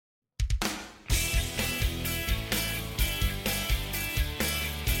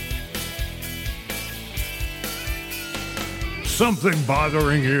something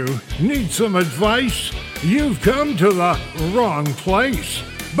bothering you? Need some advice? You've come to the wrong place.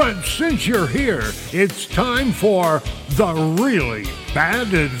 But since you're here, it's time for the Really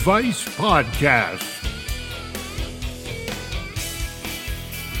Bad Advice Podcast.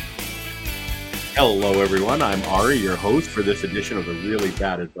 Hello, everyone. I'm Ari, your host for this edition of the Really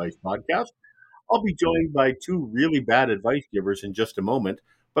Bad Advice Podcast. I'll be joined by two really bad advice givers in just a moment.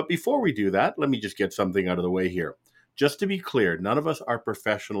 But before we do that, let me just get something out of the way here. Just to be clear, none of us are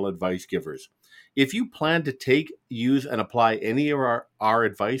professional advice givers. If you plan to take, use, and apply any of our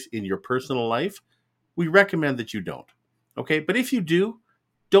advice in your personal life, we recommend that you don't. Okay? But if you do,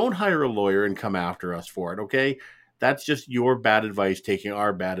 don't hire a lawyer and come after us for it, okay? That's just your bad advice taking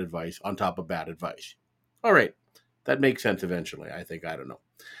our bad advice on top of bad advice. All right. That makes sense eventually, I think. I don't know.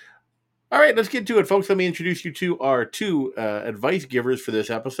 All right, let's get to it, folks. Let me introduce you to our two advice givers for this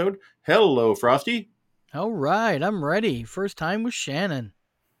episode. Hello, Frosty. All right, I'm ready. First time with Shannon.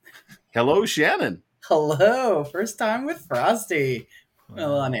 Hello, Shannon. Hello, first time with Frosty.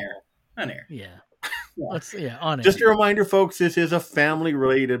 Well, on air. Yeah. On air. Just a reminder, folks, this is a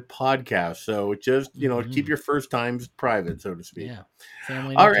family-related podcast, so just, keep your first times private, so to speak. Yeah,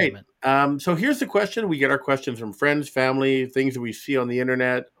 family All right, entertainment. so here's the question. We get our questions from friends, family, things that we see on the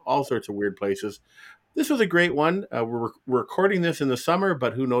internet, all sorts of weird places. This was a great one. We're recording this in the summer,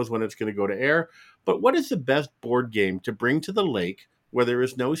 but who knows when it's going to go to air. But what is the best board game to bring to the lake where there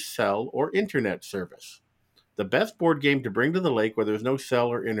is no cell or internet service? The best board game to bring to the lake where there's no cell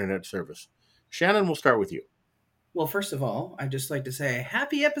or internet service. Shannon, we'll start with you. Well, first of all, I'd just like to say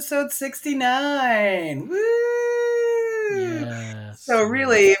happy episode 69. Woo! Yes. So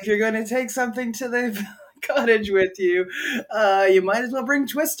really, if you're going to take something to the cottage with you, you might as well bring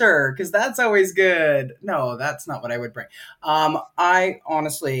Twister, because that's always good. No, that's not what I would bring. I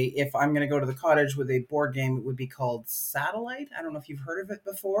honestly, if I'm going to go to the cottage with a board game, it would be called Satellite. I don't know if you've heard of it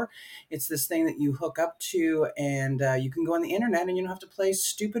before. It's this thing that you hook up to, and you can go on the internet, and you don't have to play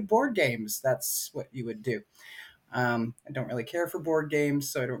stupid board games. That's what you would do. I don't really care for board games,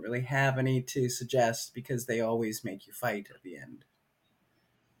 so I don't really have any to suggest, because they always make you fight at the end.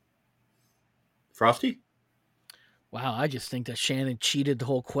 Frosty? Wow, I just think that Shannon cheated the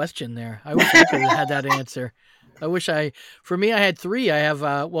whole question there. I wish I could have had that answer. For me, I had three. I have,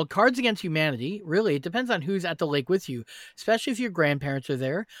 Cards Against Humanity. Really, it depends on who's at the lake with you, especially if your grandparents are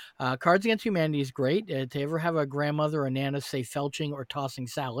there. Cards Against Humanity is great. To ever have a grandmother or nana say felching or tossing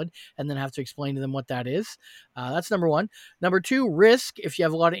salad and then have to explain to them what that is. That's number one. Number two, Risk. If you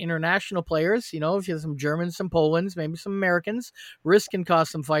have a lot of international players, if you have some Germans, some Polands, maybe some Americans, Risk can cause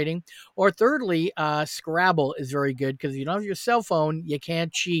some fighting. Or thirdly, Scrabble is very good, because if you don't have your cell phone, you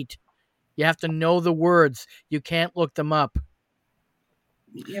can't cheat. You have to know the words. You can't look them up.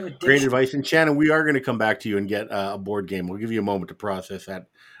 Great advice. And Shannon, we are going to come back to you and get a board game. We'll give you a moment to process that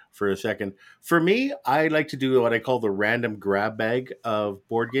for a second. For me, I like to do what I call the random grab bag of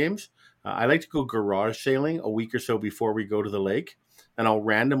board games. I like to go garage sailing a week or so before we go to the lake, and I'll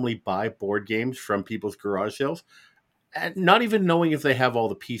randomly buy board games from people's garage sales, and not even knowing if they have all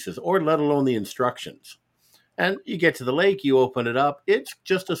the pieces, or let alone the instructions. And you get to the lake, you open it up, it's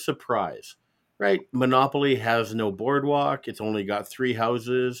just a surprise, right? Monopoly has no boardwalk. It's only got 3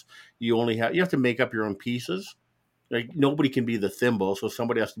 houses. You have to make up your own pieces. Like, nobody can be the thimble, so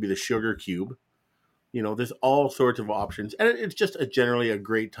somebody has to be the sugar cube. There's all sorts of options. And it's just generally a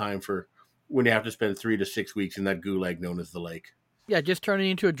great time for when you have to spend 3 to 6 weeks in that gulag known as the lake. Yeah, just turn it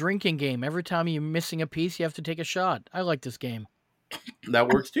into a drinking game. Every time you're missing a piece, you have to take a shot. I like this game. That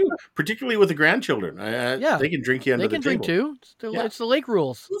works too, particularly with the grandchildren. Yeah, they can drink you under the table. They can drink too. It's the lake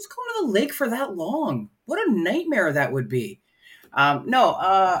rules. Who's going to the lake for that long? What a nightmare that would be. I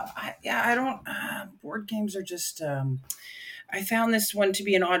don't. Board games are just. I found this one to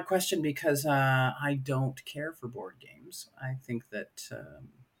be an odd question, because I don't care for board games. I think that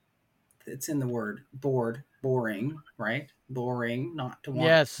it's in the word boring, right? Boring, not to want.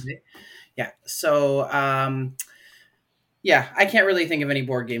 Yes. Yeah. So. Yeah, I can't really think of any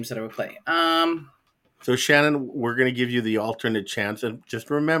board games that I would play. So, Shannon, we're going to give you the alternate chance. And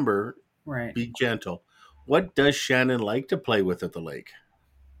just remember, right. Be gentle. What does Shannon like to play with at the lake?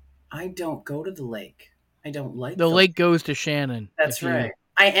 I don't go to the lake. I don't like the lake. Goes to Shannon. That's right.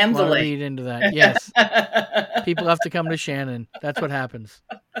 I am the lake. Read into that. Yes. People have to come to Shannon. That's what happens.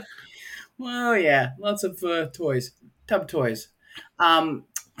 Well, yeah. Lots of toys. Tub toys.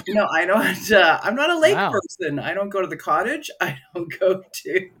 No, I don't. I'm not a lake person. I don't go to the cottage. I don't go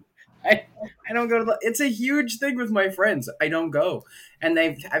to I don't go to the. It's a huge thing with my friends. I don't go, and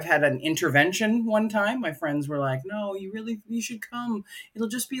I've had an intervention one time. My friends were like, "No, you should come. It'll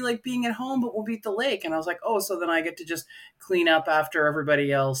just be like being at home, but we'll be at the lake." And I was like, "Oh, so then I get to just clean up after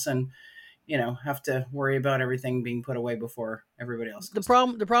everybody else and." Have to worry about everything being put away before everybody else. The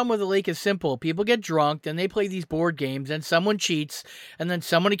problem with the lake is simple. People get drunk, then they play these board games, and someone cheats, and then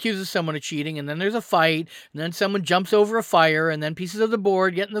someone accuses someone of cheating, and then there's a fight, and then someone jumps over a fire, and then pieces of the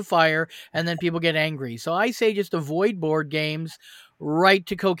board get in the fire, and then people get angry. So I say just avoid board games, right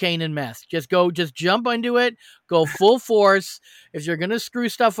to cocaine and meth. Just jump into it, go full force. If you're going to screw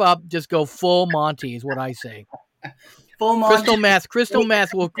stuff up, just go full Monty is what I say. Full Monty. Crystal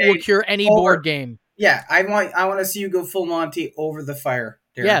meth will cure any board game. Yeah, I want to see you go full Monty over the fire.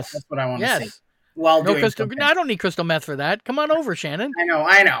 Darren. Yes, that's what I want to see. Well, no crystal. I don't need crystal meth for that. Come on over, Shannon.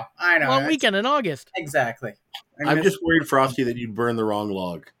 I know. Long weekend in August. Exactly. I'm just worried, Frosty, that you'd burn the wrong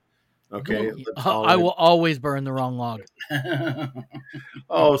log. Okay, I will always burn the wrong log.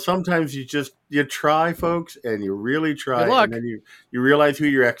 Sometimes you try, folks, and you really try, and then you realize who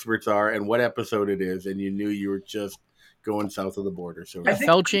your experts are and what episode it is, and you knew you were just going south of the border. So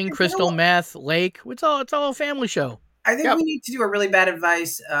felching, crystal meth, lake. It's all a family show. I think we need to do a really bad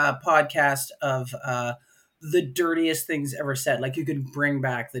advice podcast of the dirtiest things ever said. Like you could bring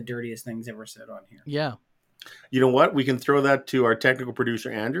back the dirtiest things ever said on here. Yeah. You know what? We can throw that to our technical producer,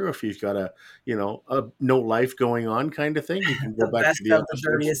 Andrew, if he's got a no life going on kind of thing. He can go back to the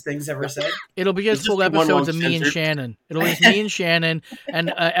dirtiest things ever said. It'll be just full episodes of me and Shannon. It'll be me and Shannon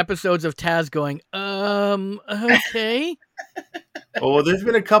and episodes of Taz going, okay. There's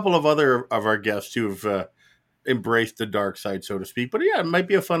been a couple of other of our guests who've embraced the dark side, so to speak. But yeah, it might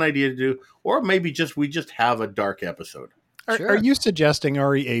be a fun idea to do. Or maybe we just have a dark episode. Are you suggesting,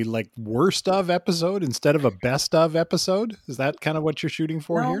 Ari, a worst of episode instead of a best of episode? Is that kind of what you're shooting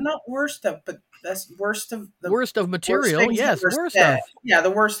for here? No, not worst of, but that's worst of the worst of material. Yes, worst of. Yeah, the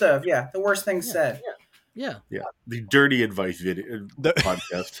worst of. Yeah, the worst things said. Yeah. The dirty advice video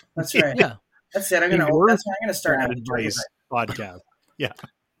podcast. That's right. Yeah, that's it. I'm gonna start an advice podcast. Yeah.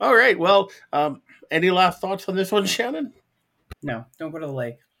 All right. Well, any last thoughts on this one, Shannon? No, don't go to the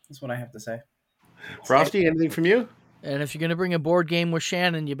lake. That's what I have to say. Frosty, anything from you? And if you're going to bring a board game with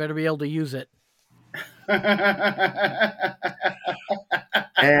Shannon, you better be able to use it.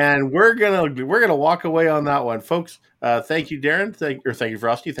 And we're gonna walk away on that one, folks. Thank you, Darren. Thank you,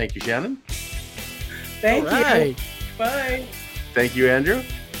 Frosty. Thank you, Shannon. Thank you. Bye. Thank you, Andrew.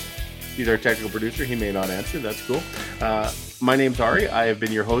 He's our technical producer. He may not answer. That's cool. My name's Ari. I have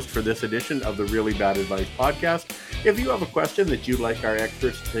been your host for this edition of the Really Bad Advice podcast. If you have a question that you'd like our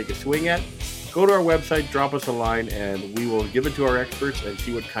experts to take a swing at, go to our website, drop us a line, and we will give it to our experts and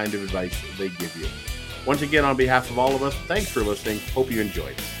see what kind of advice they give you. Once again, on behalf of all of us, thanks for listening. Hope you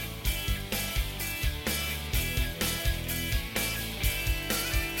enjoyed.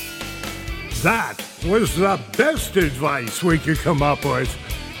 That was the best advice we could come up with.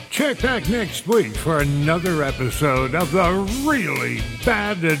 Check back next week for another episode of the Really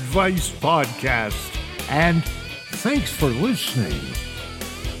Bad Advice podcast. And thanks for listening.